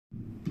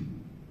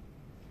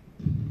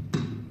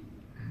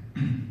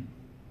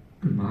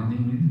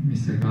morning,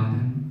 Mr.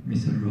 Gordon,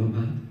 Mr.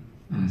 Robert,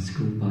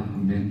 school board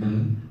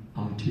member,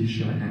 all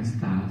teachers and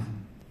staff,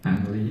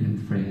 family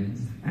and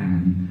friends,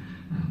 and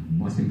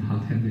most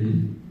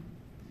importantly,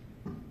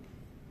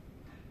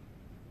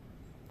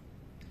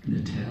 the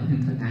Traill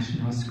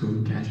International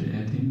School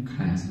graduating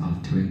class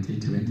of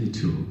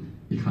 2022,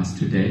 because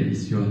today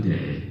is your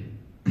day.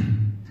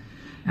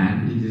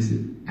 And it is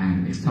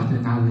an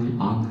extraordinary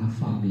honor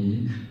for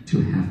me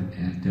to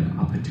have the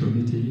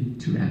opportunity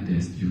to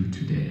address you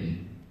today.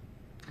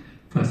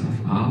 First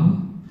of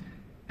all,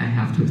 I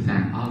have to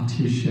thank all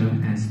teachers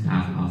and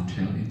staff of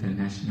Traill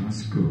International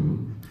School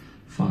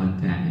for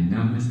their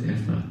enormous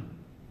effort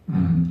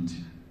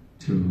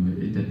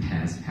in the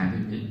past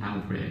pandemic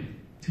outbreak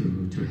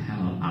to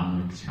help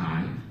our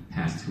child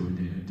pass through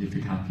the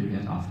difficult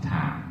period of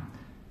time.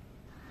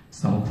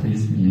 So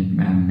please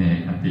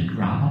make a big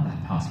round of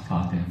applause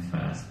for them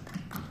first.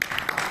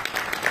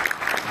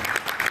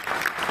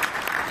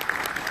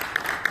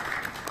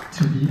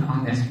 To be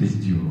honest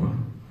with you,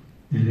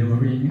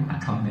 delivering a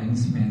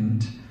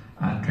commencement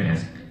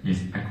address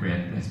is a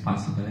great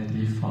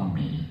responsibility for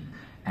me,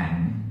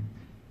 and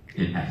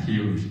it's a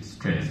huge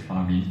stress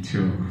for me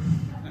too.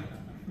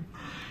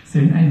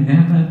 Since I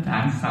never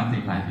done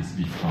something like this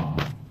before,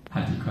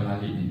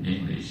 particularly in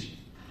English,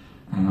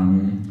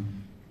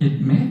 it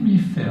made me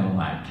feel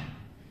like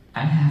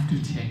I have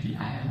to take the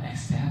IELTS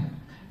exam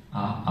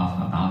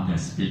about the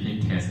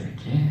speaking test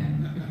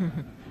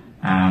again.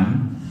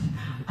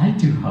 I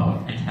do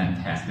hope I can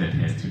pass the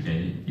test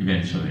today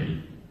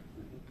eventually.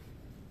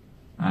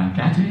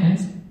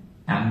 Graduates,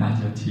 I'm not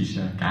your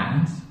teacher,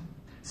 guys,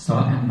 so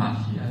I'm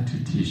not here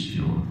to teach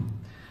you,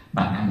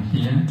 but I'm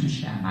here to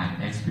share my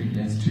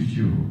experience to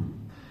you.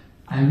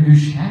 I will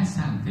share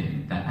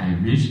something that I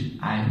wish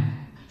I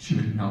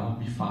should know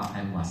before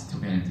I was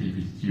 20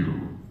 with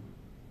you.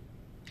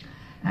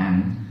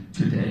 And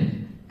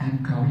today,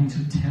 I'm going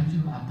to tell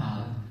you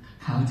about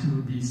how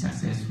to be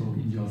successful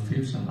in your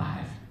future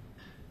life.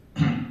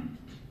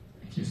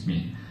 Excuse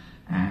me.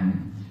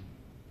 And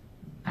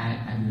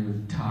I will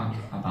talk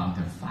about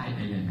the 5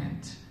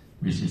 elements,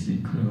 which is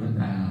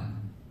include,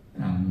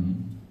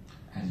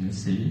 as you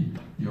see,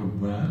 your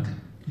work,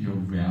 your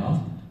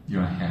wealth,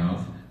 your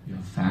health, your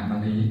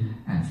family,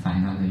 and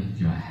finally,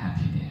 your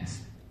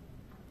happiness.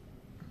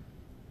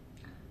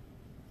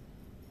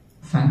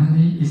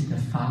 Family is the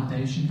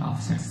foundation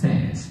of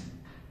success.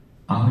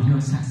 All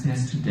your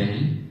success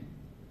today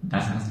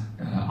doesn't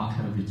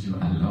occur with you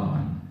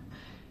alone.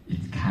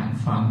 It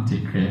comes from the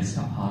great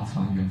support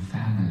from your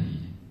family.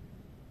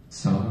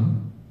 So,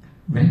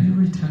 when you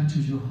return to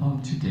your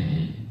home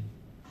today,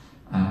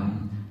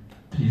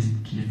 please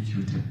give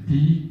you the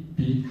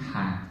big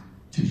hug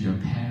to your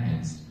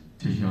parents,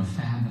 to your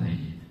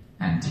family,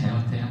 and tell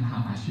them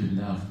how much you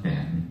love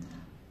them.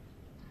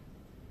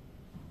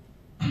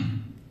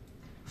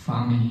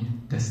 For me,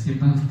 the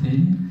simple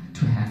thing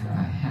to have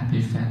a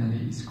happy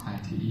family is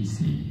quite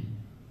easy.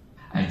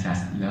 I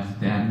just love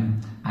them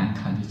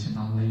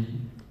unconditionally,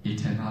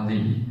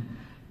 eternally,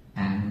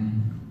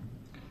 and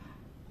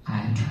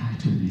I try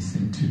to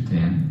listen to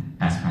them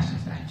as much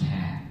as I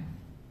can.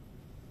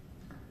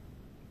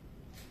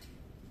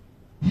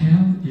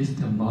 Health is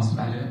the most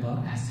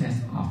valuable asset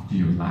of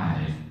your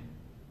life.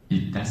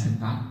 It doesn't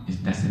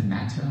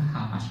matter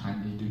how much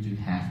money do you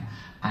have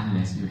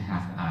unless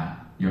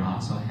you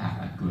also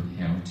have a good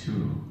health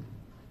too.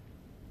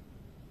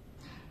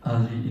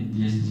 Early in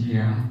this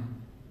year,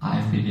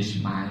 I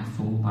finished my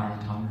full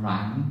marathon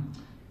run,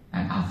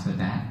 and after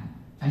that,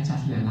 I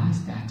just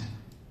realized that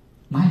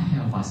my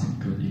health wasn't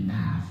good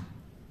enough.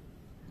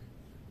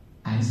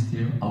 I'm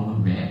still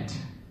overweight,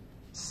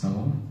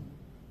 so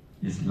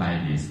it's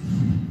like this.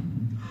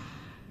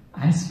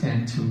 I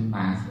spent 2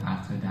 months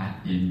after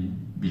that in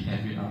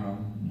behavioral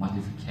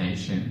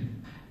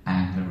modification,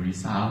 and the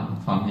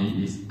result for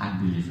me is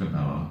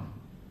unbelievable.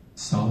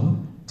 So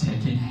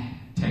taking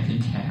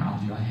care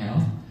of your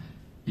health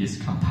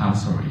is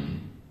compulsory.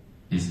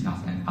 It's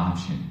not an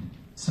option.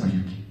 So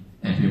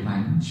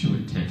everyone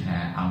should take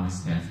care of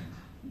ourselves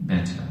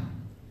better.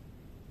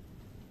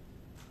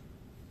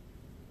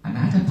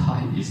 Another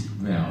point is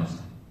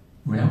wealth.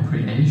 Wealth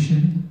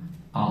creation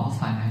or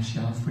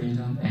financial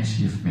freedom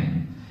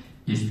achievement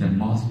is the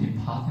most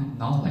important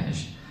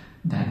knowledge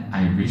that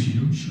I wish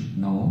you should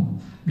know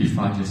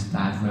before you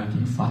start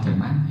working for the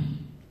money.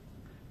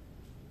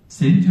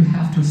 Since you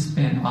have to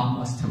spend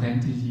almost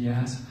 20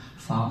 years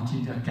from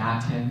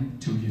kindergarten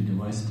to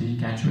university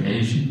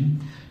graduation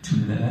to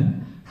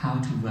learn how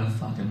to work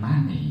for the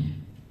money.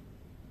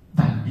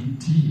 But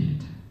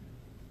indeed,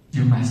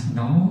 you must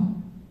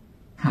know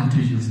how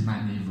to use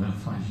money work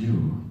for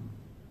you.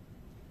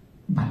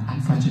 But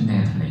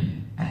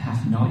unfortunately, I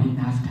have not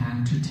enough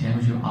time to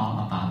tell you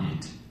all about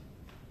it.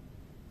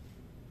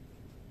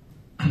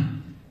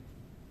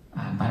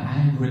 But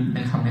I would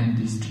recommend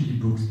these 3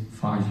 books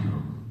for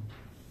you.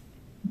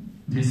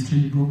 These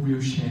 3 books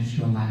will change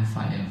your life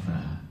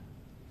forever.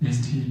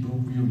 These 3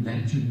 books will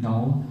let you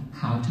know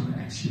how to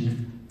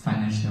achieve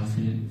financial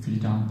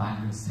freedom by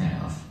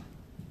yourself.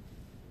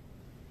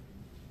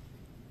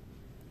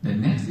 The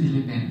next next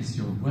element is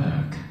your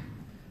work.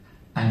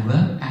 I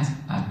work as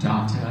a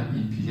doctor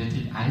in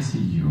pediatric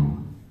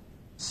ICU,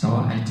 so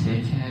I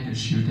take care of the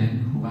children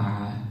who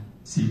are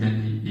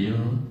severely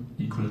ill,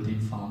 including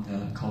from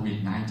the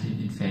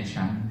COVID-19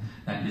 infection.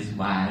 That is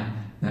why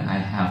that I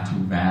have to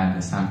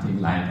wear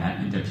something like that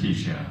in the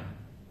picture.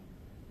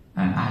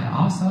 And I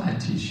also a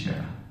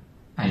teacher.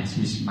 I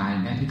teach my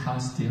medical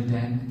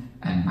student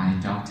and my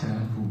doctor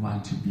who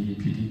want to be a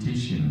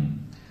pediatrician.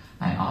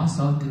 I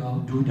also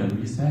do the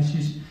research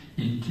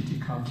in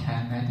critical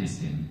care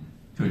medicine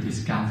to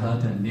discover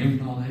the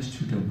new knowledge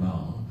to the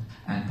world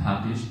and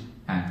publish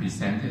and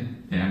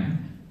presented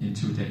them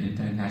into the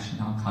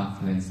international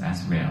conference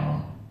as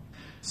well.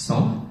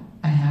 So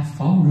I have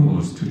 4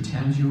 rules to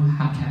tell you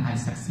how can I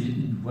succeed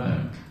in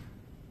work.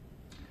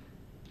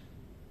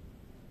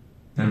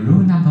 The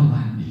rule number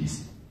 1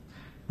 is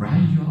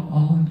write your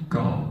own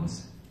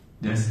goals.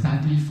 The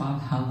study from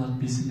Harvard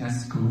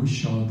Business School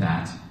show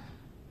that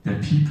the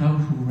people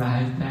who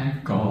write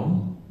their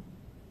goal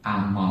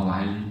are more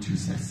likely to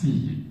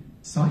succeed.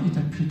 So it's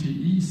pretty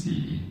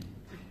easy.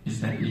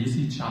 It's an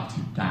easy job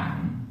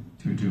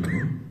to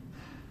do.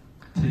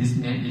 Please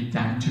make it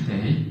done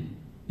today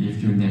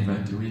if you never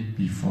do it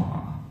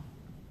before.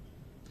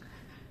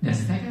 The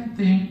second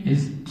thing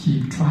is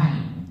keep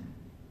trying.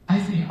 I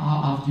think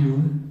all of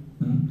you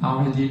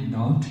already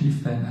know 3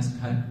 famous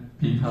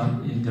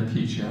people in the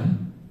picture.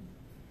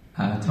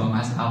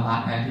 Thomas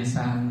Alva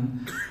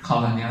Edison,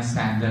 Colonel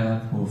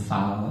Sanders who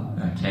found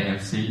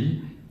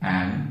KFC,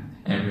 and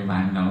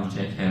everyone knows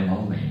J.K.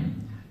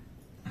 Rowling.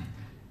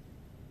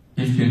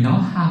 If you know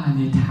how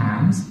many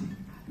times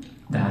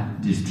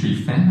that these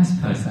 3 famous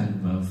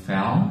persons will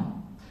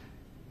fail,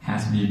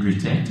 has been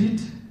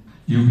rejected,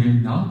 you will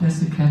know the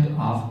secret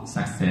of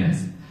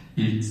success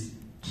is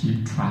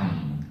keep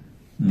trying,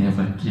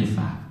 never give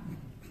up.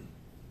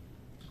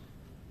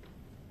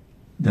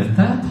 The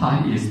third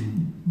part is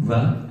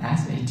work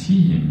as a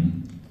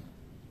team.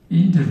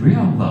 In the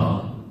real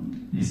world,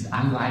 it's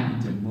unlike in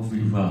the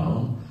movie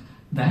world.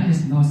 There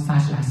is no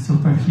such a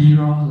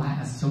superhero like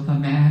a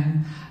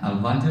Superman, a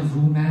Wonder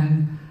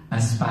Woman, a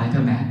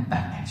Spider-Man, but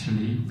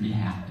actually we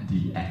have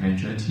the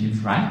adventure teams,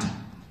 right?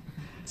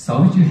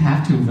 So you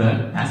have to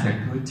work as a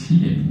good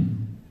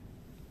team.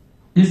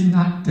 It's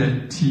not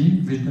the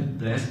team with the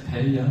best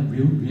player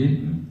will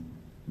win,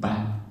 but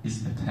it's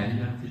the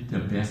player with the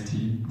best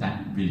team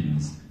that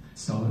wins.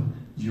 So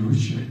you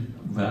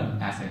should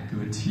work as a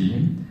good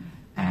team,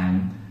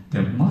 and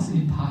the most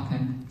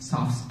important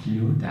soft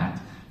skill that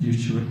you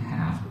should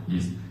have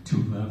is to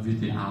work with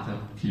the other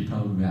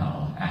people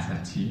well as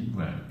a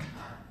teamwork.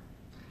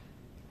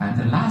 And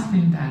the last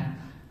thing that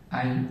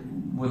I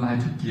would like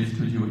to give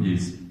to you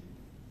is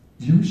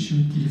you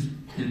should give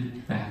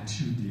it back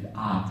to the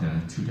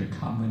other, to the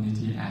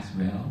community as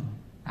well.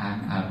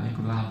 I'm a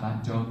regular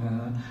blood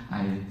donor.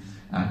 I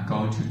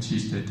go to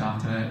teach the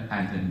doctor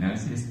and the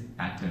nurses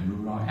at the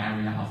rural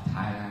area of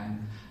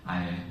Thailand.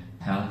 I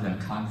held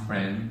the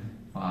conference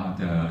for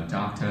the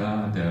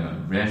doctor, the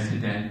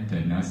resident, the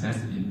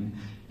nurses in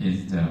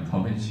the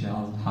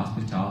provincial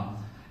hospital,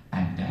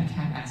 and they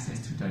can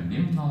access to the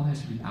new knowledge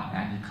without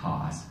any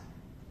cost.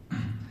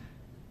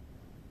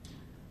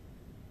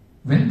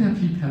 When the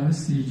people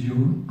see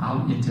you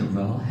out in the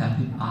world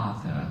helping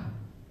others,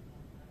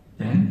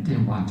 then they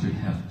want to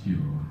help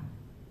you.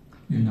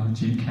 You know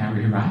Jim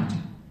Carrey, right?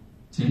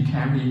 Jim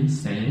Carrey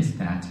says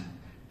that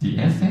the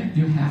effect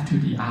you have to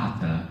the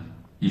other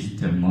is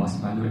the most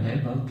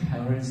valuable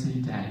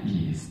currency there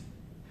is.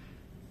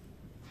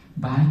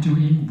 By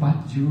doing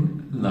what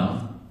you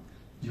love,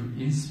 you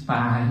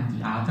inspire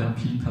the other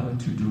people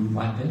to do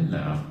what they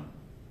love,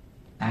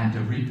 and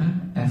the ripple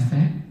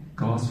effect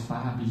goes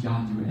far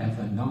beyond you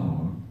ever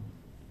know.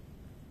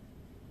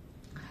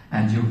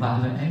 And your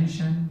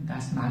valuation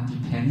does not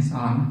depend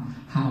on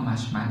how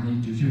much money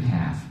do you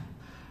have,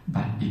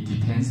 but it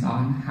depends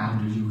on how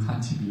do you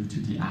contribute to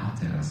the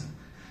others.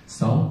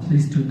 So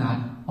please do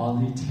not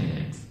only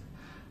take,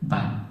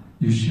 but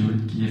you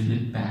should give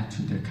it back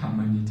to the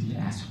community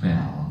as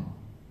well.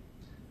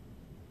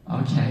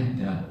 Okay,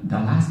 the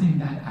last thing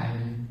that I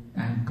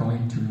am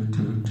going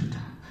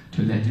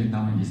to let you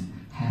know is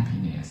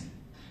happiness.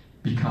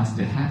 Because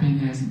the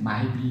happiness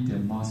might be the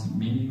most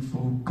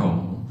meaningful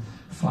goal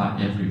for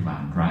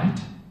everyone, right?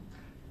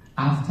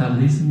 After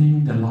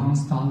listening the long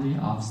story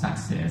of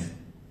success,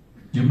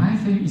 you might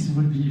think it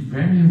would be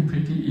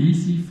pretty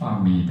easy for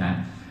me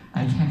that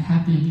I can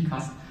happy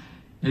because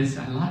there's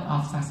a lot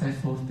of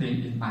successful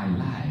things in my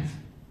life.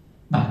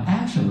 But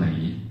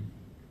actually,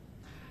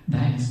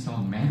 there is so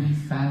many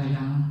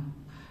failures,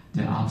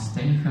 the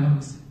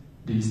obstacles,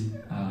 these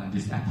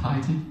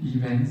disappointing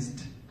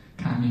events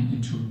coming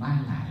into my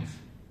life.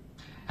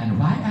 And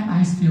why am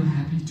I still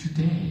happy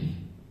today?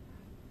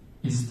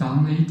 It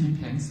strongly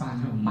depends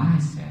on your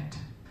mindset.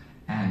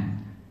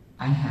 And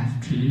I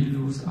have 3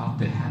 rules of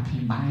the happy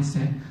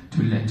mindset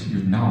to let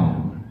you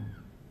know.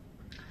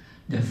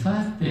 The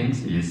first thing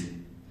is,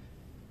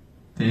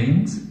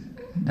 things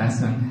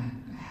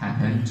doesn't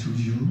happen to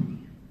you,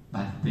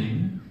 but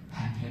things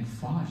happen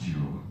for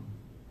you.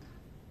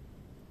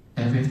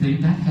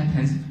 Everything that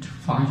happens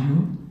for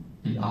you,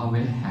 it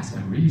always has a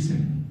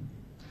reason.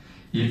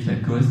 If the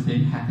good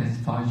thing happens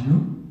for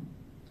you,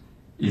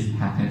 it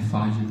happens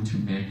for you to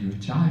make you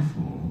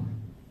joyful.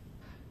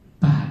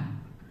 But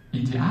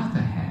in the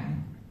other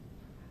hand,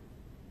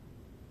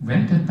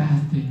 when the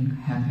bad thing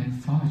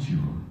happens for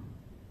you,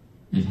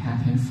 it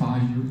happens for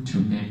you to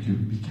make you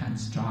become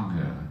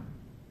stronger.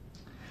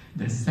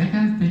 The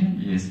second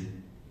thing is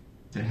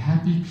the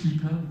happy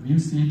people will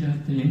see the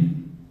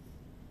thing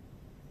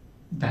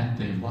that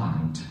they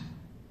want.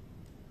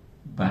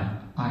 But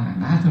on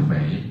another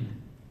way,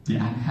 the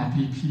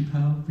unhappy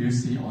people will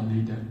see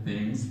only the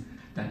things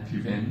that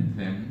prevent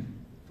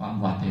them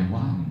from what they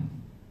want.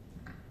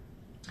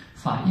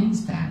 For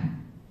instance,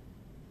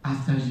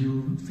 after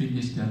you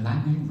finish the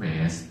running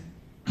race,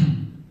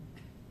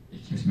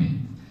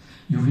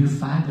 you will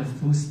find the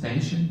food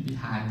station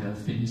behind the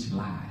finish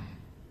line.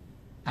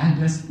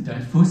 And the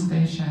food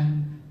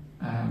station,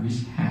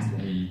 which has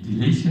a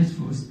delicious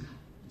food,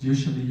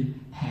 usually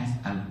has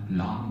a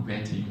long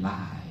waiting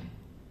line.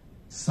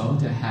 So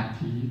the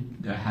happy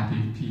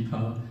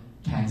people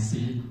can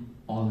see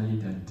only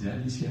the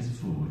delicious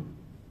food,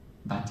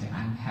 but the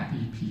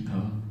unhappy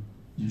people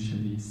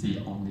usually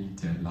see only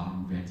the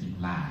long waiting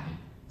line.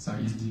 So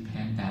it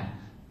depends on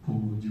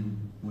who you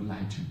would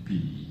like to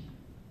be.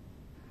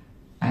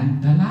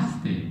 And the last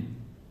thing,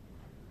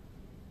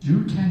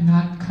 you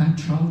cannot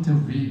control the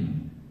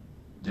wind.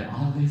 The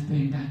only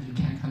thing that you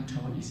can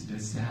control is the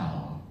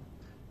sail.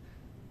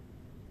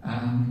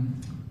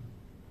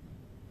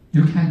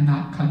 You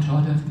cannot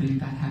control the thing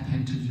that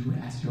happened to you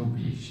as your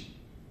wish.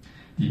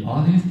 The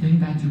only thing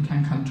that you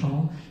can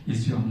control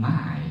is your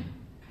mind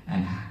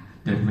and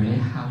the way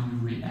how you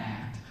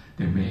react,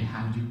 the way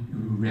how you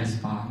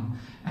respond,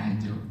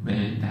 and the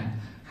way that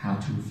how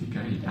to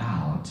figure it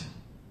out.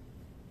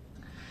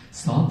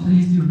 So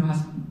please do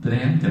not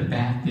blame the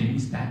bad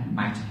things that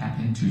might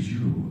happen to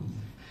you.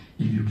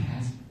 If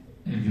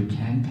you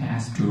can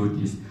pass through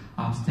this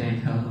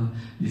obstacle,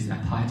 this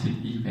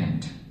appointed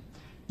event,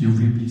 you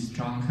will be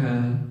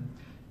stronger,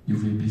 you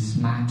will be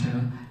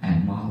smarter,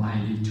 and more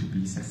likely to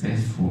be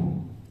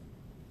successful.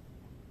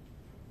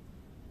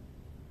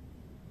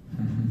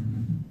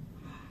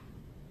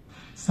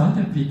 So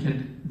the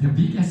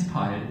biggest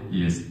point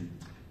is,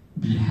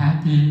 be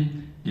happy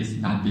is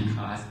not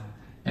because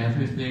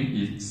everything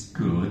is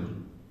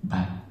good,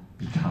 but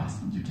because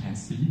you can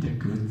see the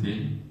good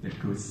thing, the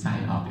good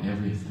side of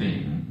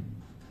everything.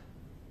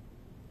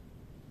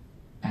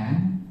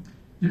 And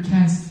you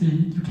cannot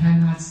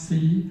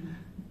see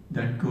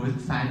the good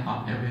side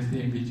of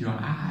everything with your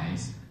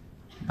eyes,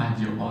 but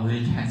you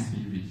only can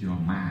see with your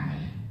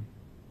mind.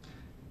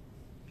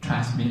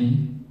 Trust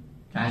me,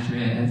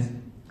 graduates,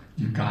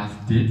 you got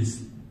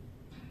this.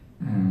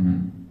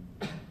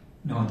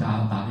 No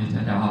doubt about it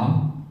at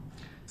all.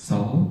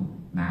 So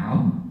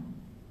now,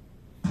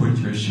 put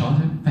your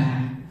shoulder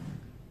back,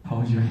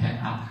 hold your head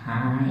up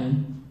high,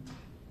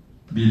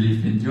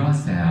 believe in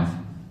yourself,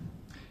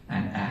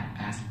 and act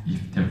as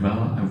if the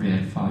world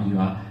awaits for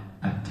your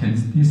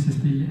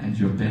authenticity and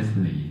your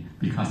bravery,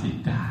 because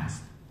it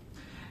does.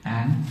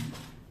 And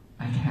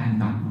I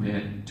cannot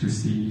wait to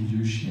see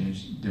you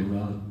change the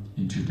world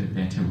into the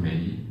better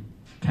way.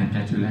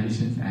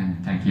 Congratulations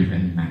and thank you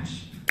very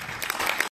much.